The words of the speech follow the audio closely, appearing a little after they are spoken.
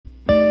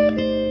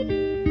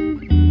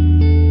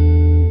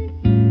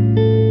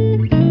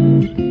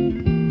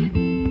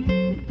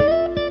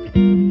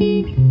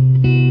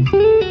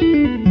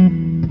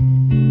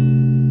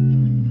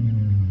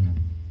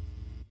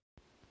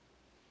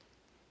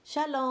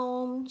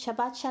Shalom,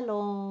 Shabbat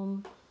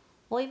Shalom.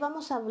 Hoy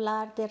vamos a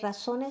hablar de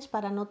razones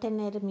para no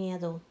tener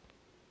miedo.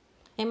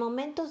 En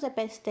momentos de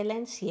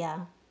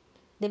pestilencia,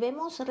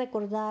 debemos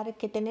recordar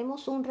que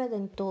tenemos un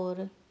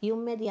Redentor y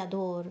un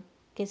Mediador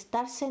que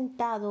está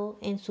sentado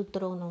en su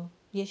trono,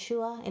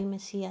 Yeshua el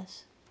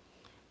Mesías.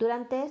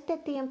 Durante este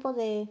tiempo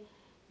de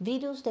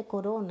virus de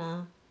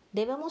corona,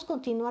 debemos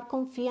continuar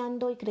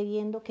confiando y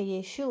creyendo que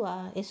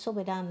Yeshua es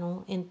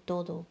soberano en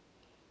todo.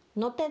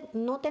 No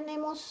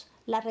tenemos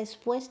la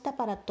respuesta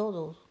para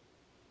todo,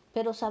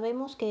 pero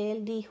sabemos que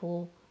Él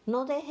dijo,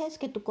 no dejes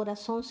que tu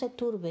corazón se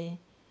turbe,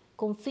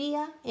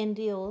 confía en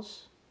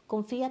Dios,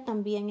 confía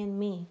también en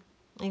mí,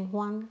 en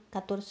Juan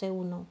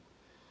 14:1.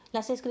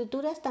 Las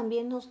Escrituras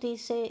también nos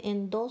dice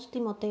en 2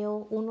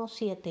 Timoteo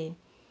 1:7,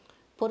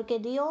 porque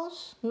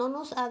Dios no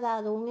nos ha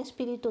dado un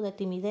espíritu de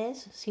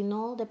timidez,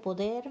 sino de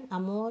poder,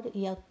 amor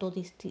y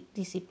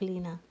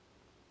autodisciplina.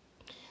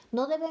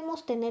 No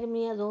debemos tener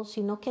miedo,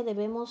 sino que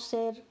debemos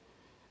ser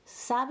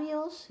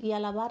sabios y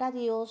alabar a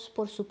Dios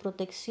por su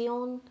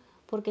protección,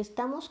 porque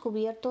estamos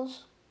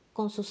cubiertos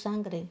con su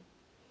sangre.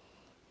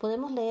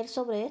 Podemos leer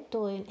sobre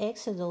esto en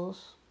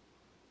Éxodos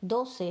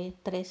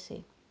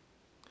 12:13.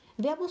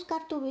 Ve a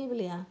buscar tu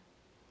Biblia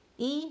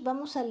y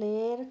vamos a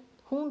leer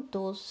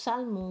juntos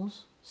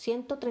Salmos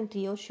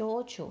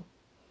 138:8.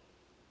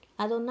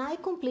 Adonai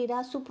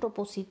cumplirá su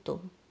propósito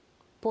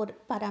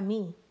para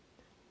mí.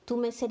 Tu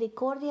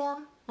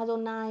misericordia,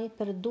 Adonai,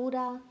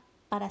 perdura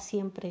para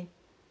siempre.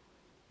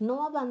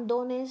 No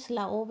abandones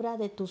la obra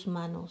de tus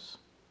manos.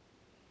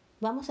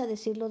 Vamos a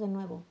decirlo de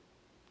nuevo.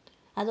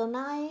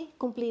 Adonai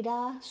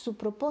cumplirá su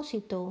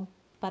propósito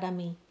para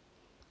mí.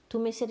 Tu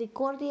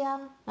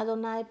misericordia,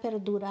 Adonai,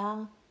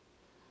 perdurará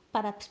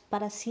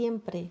para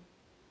siempre.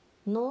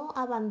 No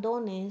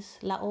abandones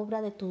la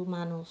obra de tus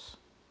manos.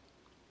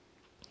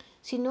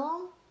 Si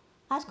no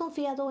has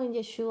confiado en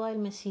Yeshua el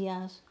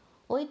Mesías,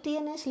 hoy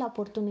tienes la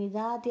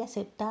oportunidad de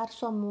aceptar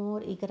su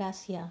amor y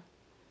gracia.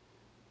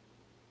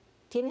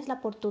 Tienes la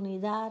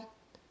oportunidad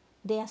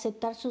de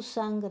aceptar su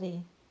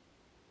sangre,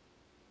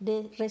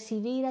 de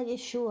recibir a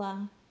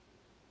Yeshua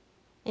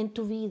en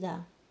tu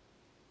vida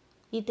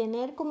y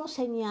tener como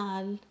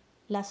señal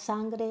la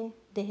sangre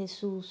de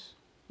Jesús.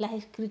 Las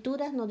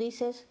Escrituras nos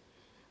dicen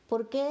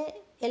por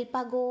qué el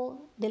pago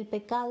del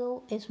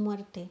pecado es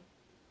muerte.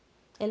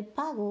 El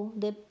pago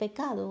del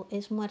pecado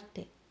es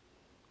muerte.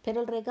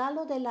 Pero el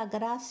regalo de la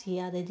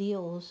gracia de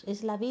Dios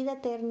es la vida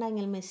eterna en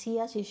el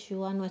Mesías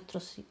Yeshua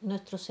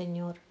nuestro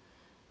Señor.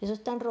 Eso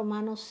está en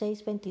Romanos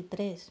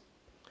 6:23.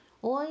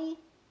 Hoy,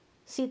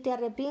 si te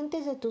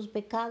arrepientes de tus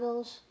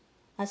pecados,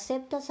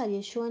 aceptas a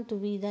Yeshua en tu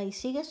vida y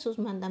sigues sus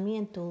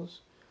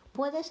mandamientos,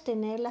 puedes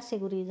tener la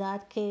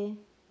seguridad que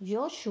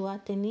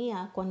Joshua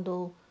tenía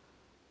cuando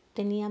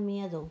tenía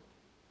miedo.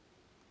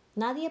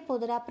 Nadie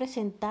podrá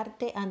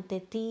presentarte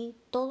ante ti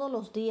todos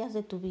los días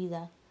de tu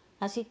vida.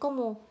 Así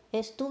como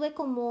estuve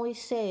con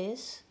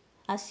Moisés,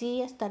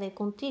 así estaré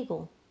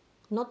contigo.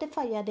 No te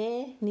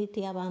fallaré ni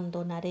te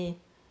abandonaré.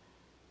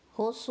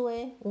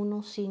 Josué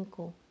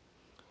 1:5.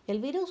 El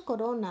virus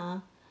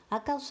corona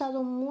ha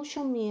causado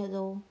mucho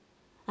miedo,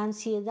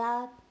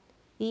 ansiedad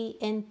y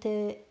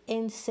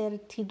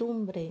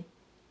incertidumbre.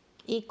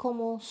 Y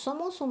como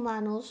somos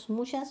humanos,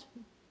 muchas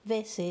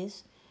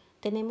veces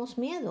tenemos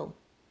miedo.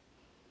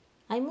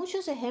 Hay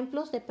muchos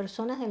ejemplos de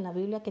personas en la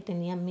Biblia que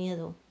tenían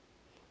miedo.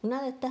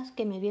 Una de estas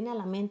que me viene a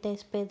la mente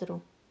es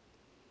Pedro.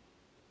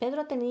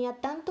 Pedro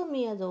tenía tanto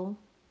miedo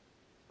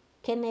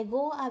que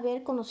negó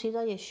haber conocido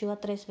a Yeshua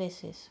 3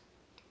 veces.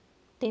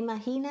 ¿Te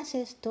imaginas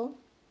esto?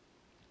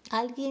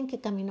 Alguien que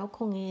caminó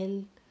con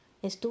él,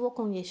 estuvo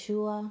con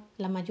Yeshua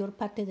la mayor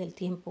parte del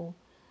tiempo.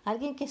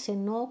 Alguien que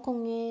cenó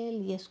con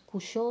él y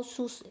escuchó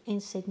sus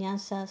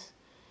enseñanzas.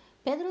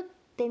 Pedro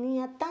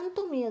tenía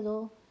tanto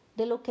miedo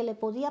de lo que le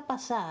podía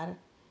pasar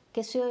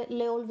que se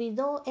le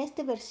olvidó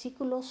este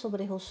versículo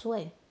sobre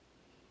Josué.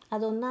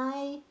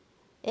 Adonai,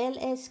 Él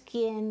es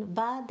quien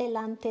va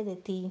delante de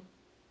ti.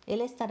 Él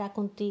estará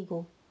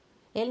contigo.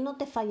 Él no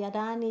te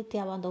fallará ni te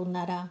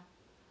abandonará.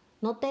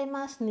 No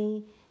temas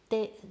ni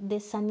te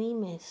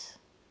desanimes.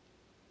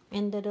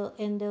 En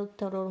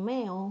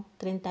Deuteronomio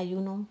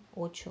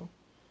 31:8.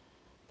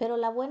 Pero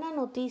la buena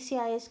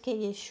noticia es que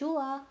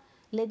Yeshua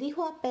le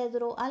dijo a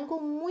Pedro algo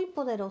muy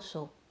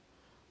poderoso,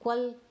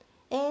 cual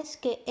es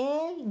que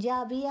él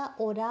ya había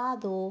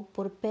orado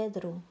por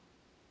Pedro,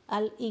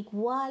 al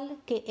igual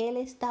que él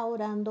está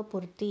orando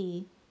por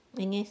ti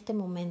en este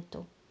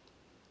momento.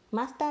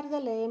 Más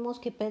tarde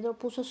leemos que Pedro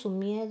puso su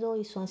miedo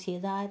y su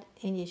ansiedad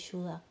en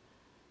Yeshua.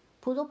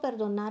 Pudo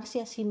perdonarse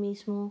a sí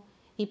mismo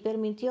y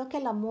permitió que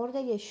el amor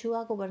de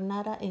Yeshua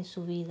gobernara en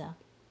su vida.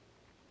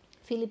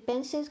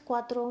 Filipenses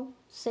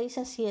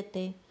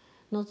 4:6-7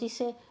 nos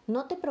dice,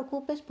 no te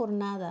preocupes por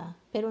nada,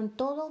 pero en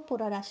todo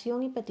por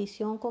oración y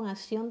petición con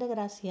acción de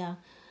gracia,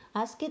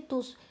 haz que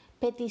tus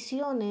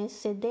peticiones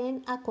se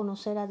den a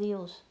conocer a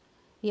Dios,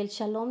 y el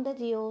shalom de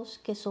Dios,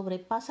 que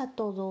sobrepasa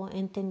todo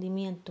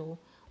entendimiento,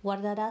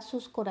 guardará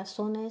sus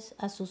corazones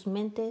a sus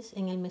mentes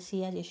en el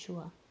Mesías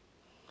Yeshua.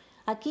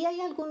 Aquí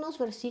hay algunos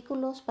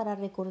versículos para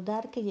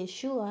recordar que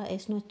Yeshua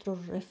es nuestro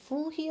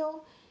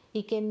refugio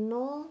y que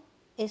no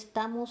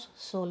estamos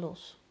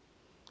solos.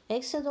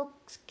 Éxodo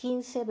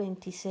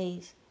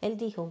 15:26. Él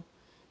dijo,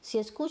 si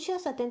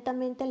escuchas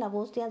atentamente la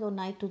voz de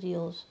Adonai tu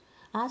Dios,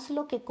 haz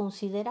lo que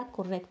considera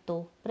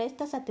correcto,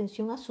 prestas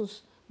atención a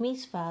sus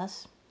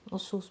misvas o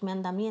sus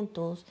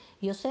mandamientos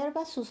y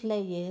observas sus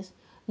leyes,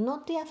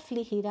 no te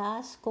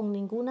afligirás con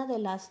ninguna de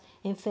las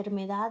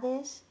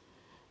enfermedades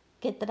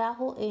que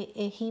trajo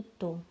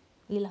Egipto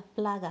y las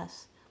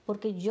plagas,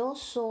 porque yo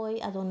soy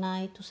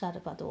Adonai tu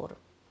Salvador.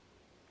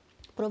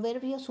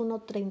 Proverbios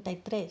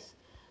 1:33.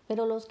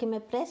 Pero los que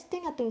me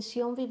presten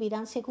atención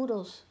vivirán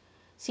seguros,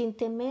 sin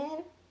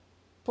temer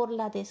por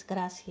la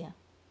desgracia.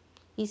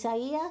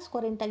 Isaías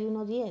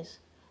 41:10.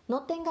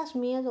 No tengas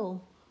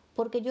miedo,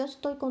 porque yo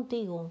estoy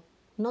contigo.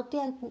 No te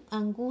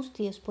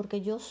angusties,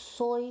 porque yo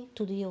soy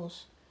tu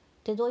Dios.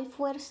 Te doy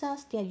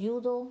fuerzas, te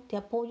ayudo, te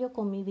apoyo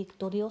con mi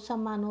victoriosa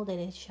mano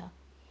derecha.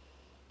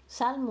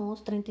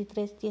 Salmos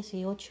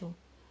 33:18.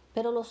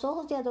 Pero los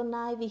ojos de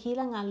Adonai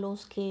vigilan a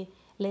los que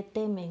le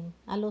temen,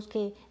 a los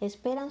que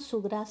esperan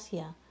su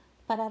gracia,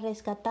 para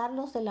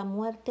rescatarlos de la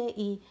muerte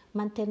y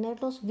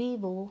mantenerlos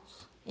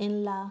vivos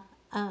en la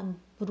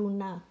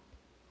hambruna.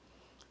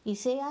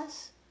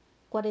 Isaías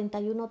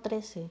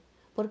 41:13.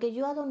 Porque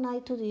yo,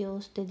 Adonai tu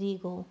Dios, te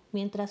digo,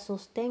 mientras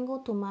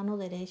sostengo tu mano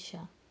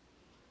derecha,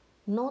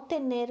 no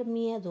tener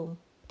miedo,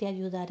 te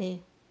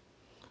ayudaré.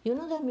 Y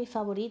uno de mis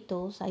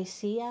favoritos,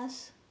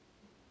 Isaías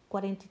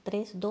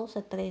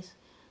 43:2-3.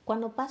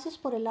 Cuando pases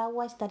por el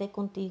agua estaré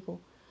contigo.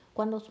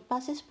 Cuando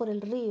pases por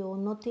el río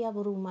no te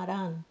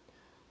abrumarán.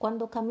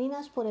 Cuando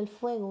caminas por el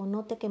fuego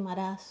no te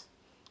quemarás.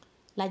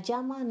 La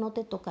llama no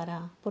te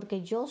tocará,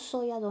 porque yo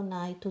soy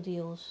Adonai tu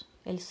Dios,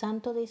 el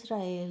Santo de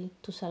Israel,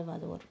 tu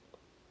Salvador.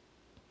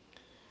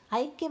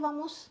 Ahí que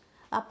vamos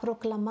a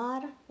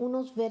proclamar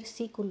unos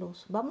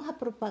versículos. Vamos a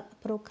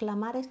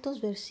proclamar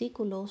estos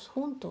versículos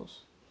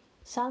juntos.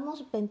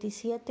 Salmos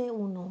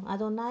 27:1.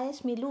 Adonai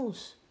es mi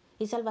luz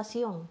y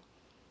salvación.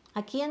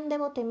 ¿A quién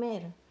debo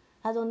temer?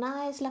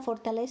 Adonai es la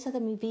fortaleza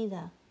de mi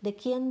vida. ¿De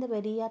quién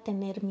debería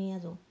tener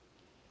miedo?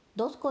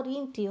 2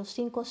 Corintios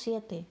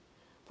 5:7.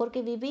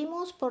 Porque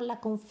vivimos por la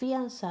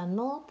confianza,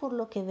 no por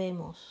lo que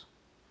vemos.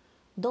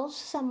 2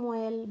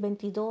 Samuel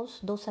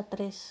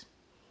 22:2-3.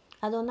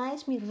 Adonai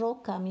es mi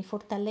roca, mi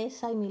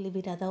fortaleza y mi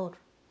liberador.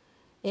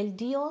 El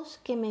Dios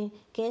que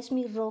es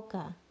mi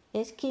roca,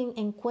 es quien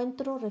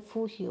encuentro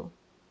refugio.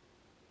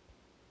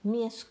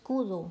 Mi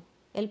escudo,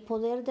 el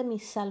poder de mi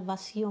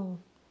salvación,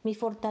 mi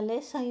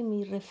fortaleza y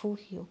mi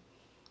refugio.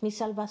 Mi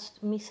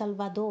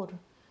Salvador,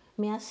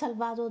 me ha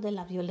salvado de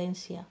la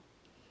violencia.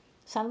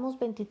 Salmos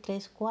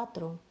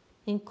 23:4.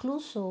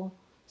 Incluso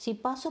si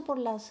paso por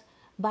los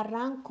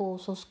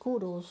barrancos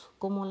oscuros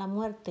como la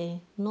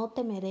muerte, no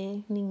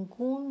temeré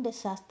ningún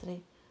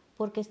desastre,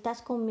 porque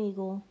estás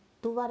conmigo,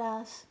 tu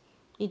vara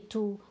y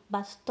tu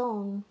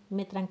bastón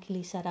me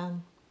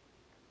tranquilizarán.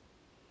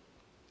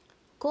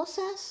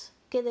 Cosas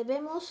que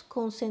debemos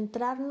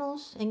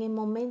concentrarnos en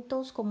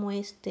momentos como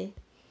este.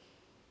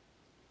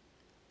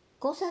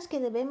 Cosas que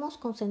debemos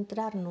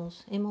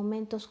concentrarnos en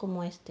momentos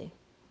como este.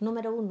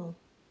 Número 1.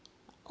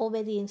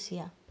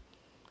 Obediencia.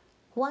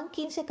 Juan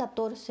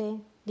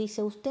 15:14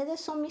 dice,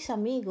 ustedes son mis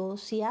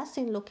amigos si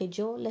hacen lo que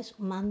yo les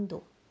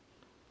mando.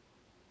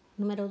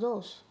 Número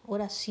 2.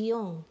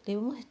 Oración.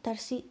 Debemos estar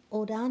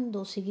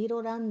orando, seguir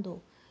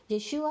orando.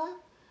 Yeshua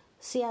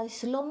se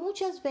aisló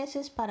muchas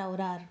veces para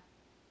orar.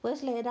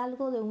 Puedes leer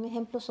algo de un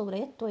ejemplo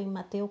sobre esto en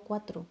Mateo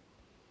 4.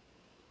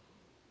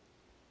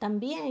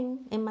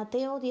 También en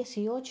Mateo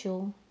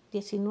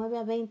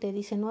 18:19-20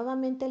 dice,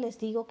 nuevamente les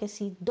digo que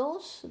si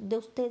 2 de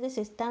ustedes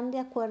están de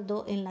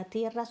acuerdo en la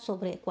tierra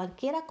sobre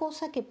cualquiera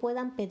cosa que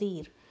puedan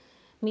pedir,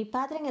 mi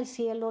Padre en el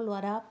cielo lo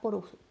hará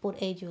por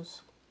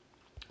ellos.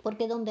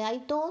 Porque donde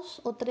hay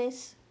 2 o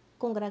 3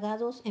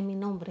 congregados en mi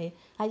nombre,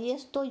 allí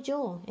estoy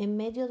yo en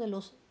medio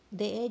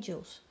de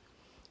ellos.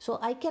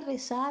 Hay que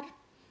rezar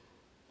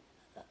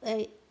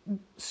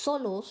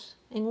solos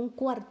en un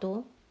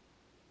cuarto.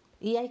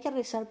 Y hay que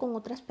rezar con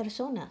otras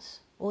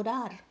personas,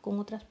 orar con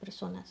otras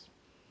personas.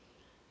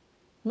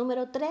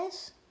 Número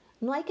 3,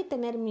 no hay que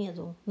tener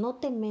miedo, no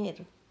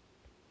temer.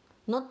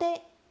 No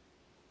te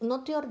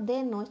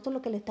ordeno, esto es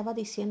lo que le estaba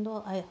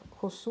diciendo a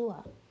Josué.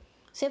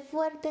 Sé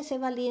fuerte, sé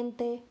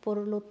valiente, por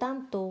lo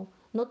tanto,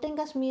 no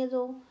tengas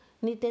miedo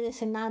ni te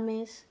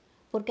desanimes,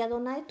 porque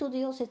Adonai tu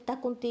Dios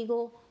está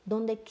contigo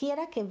donde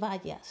quiera que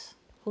vayas.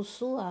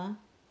 Josué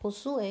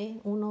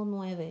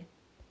 1:9.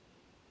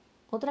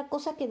 Otra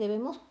cosa que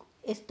debemos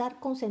estar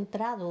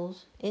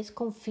concentrados es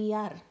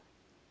confiar.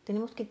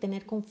 Tenemos que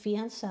tener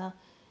confianza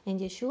en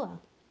Yeshua.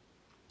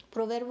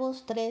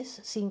 Proverbios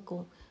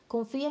 3:5.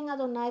 Confía en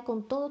Adonai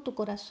con todo tu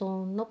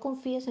corazón, no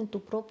confíes en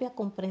tu propia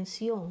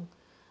comprensión.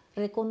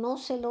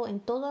 Reconócelo en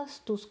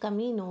todos tus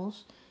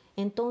caminos,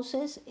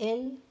 entonces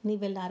Él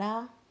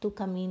nivelará tu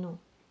camino.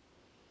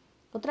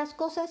 Otras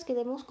cosas que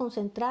debemos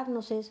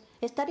concentrarnos es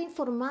estar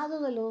informado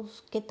de lo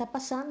que está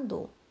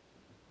pasando.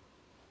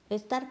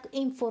 estar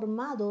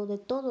informado de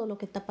todo lo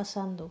que está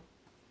pasando.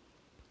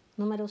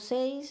 Número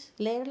 6,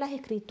 leer las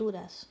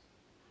escrituras.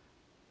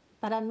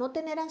 Para no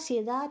tener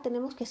ansiedad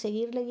tenemos que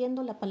seguir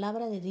leyendo la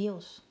palabra de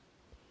Dios.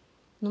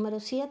 Número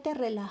 7,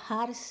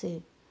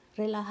 relajarse.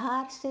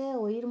 Relajarse,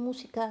 oír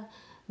música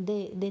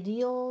de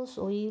Dios,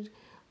 oír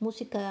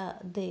música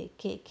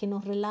que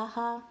nos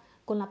relaja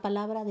con la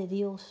palabra de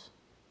Dios.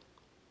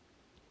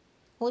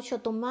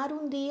 8, tomar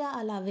un día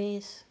a la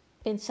vez,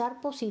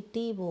 pensar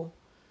positivo,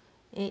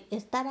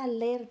 estar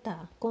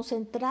alerta,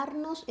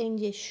 concentrarnos en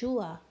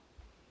Yeshua.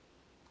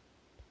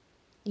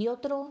 Y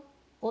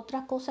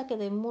otra cosa que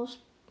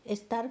debemos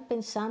estar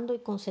pensando y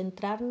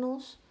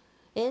concentrarnos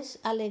es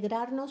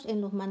alegrarnos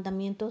en los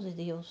mandamientos de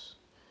Dios.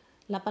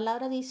 La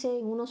palabra dice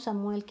en 1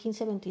 Samuel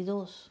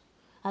 15:22,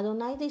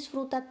 Adonai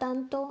disfruta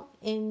tanto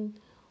en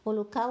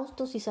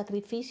holocaustos y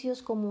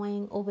sacrificios como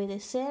en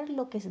obedecer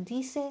lo que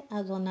dice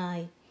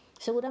Adonai.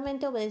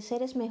 Seguramente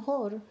obedecer es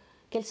mejor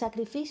que el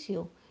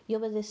sacrificio y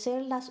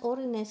obedecer las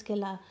órdenes que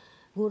la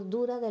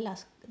gordura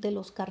de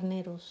los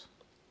carneros.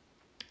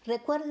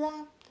 Recuerda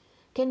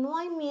que no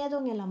hay miedo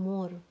en el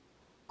amor.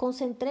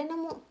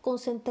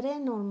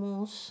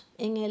 Concentrémonos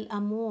en el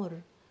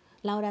amor,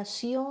 la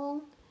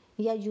oración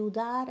y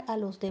ayudar a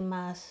los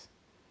demás.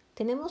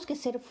 Tenemos que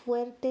ser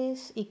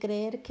fuertes y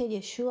creer que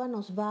Yeshua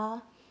nos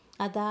va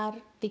a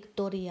dar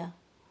victoria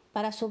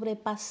para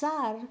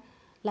sobrepasar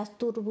las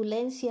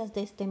turbulencias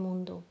de este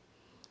mundo.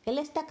 Él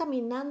está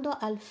caminando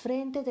al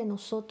frente de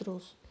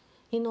nosotros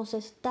y nos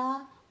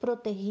está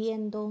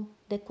protegiendo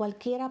de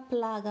cualquier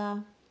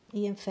plaga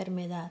y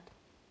enfermedad.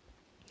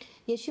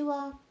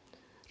 Yeshua,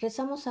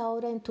 rezamos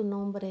ahora en tu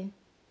nombre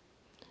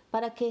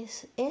para que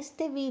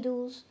este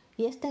virus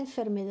y esta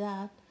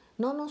enfermedad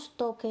no nos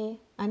toque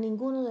a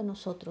ninguno de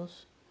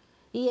nosotros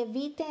y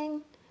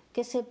eviten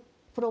que se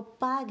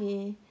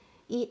propague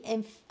y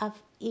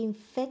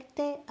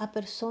infecte a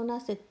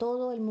personas de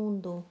todo el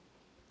mundo,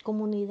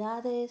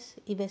 comunidades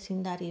y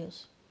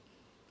vecindarios.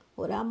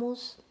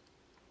 Oramos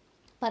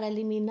para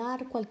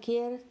eliminar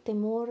cualquier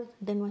temor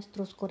de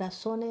nuestros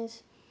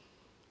corazones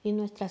y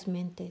nuestras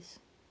mentes.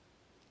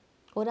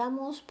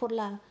 Oramos por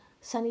la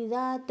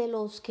sanidad de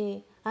los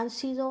que han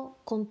sido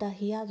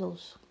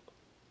contagiados.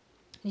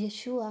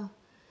 Yeshua,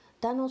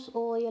 danos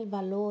hoy el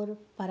valor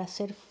para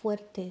ser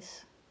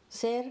fuertes,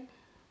 ser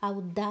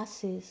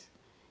audaces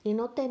y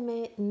no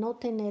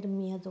tener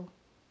miedo.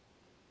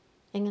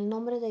 En el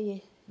nombre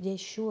de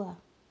Yeshua.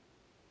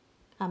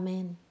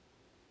 Amén.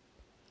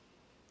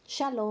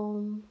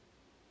 Shalom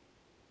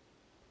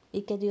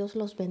y que Dios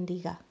los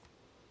bendiga.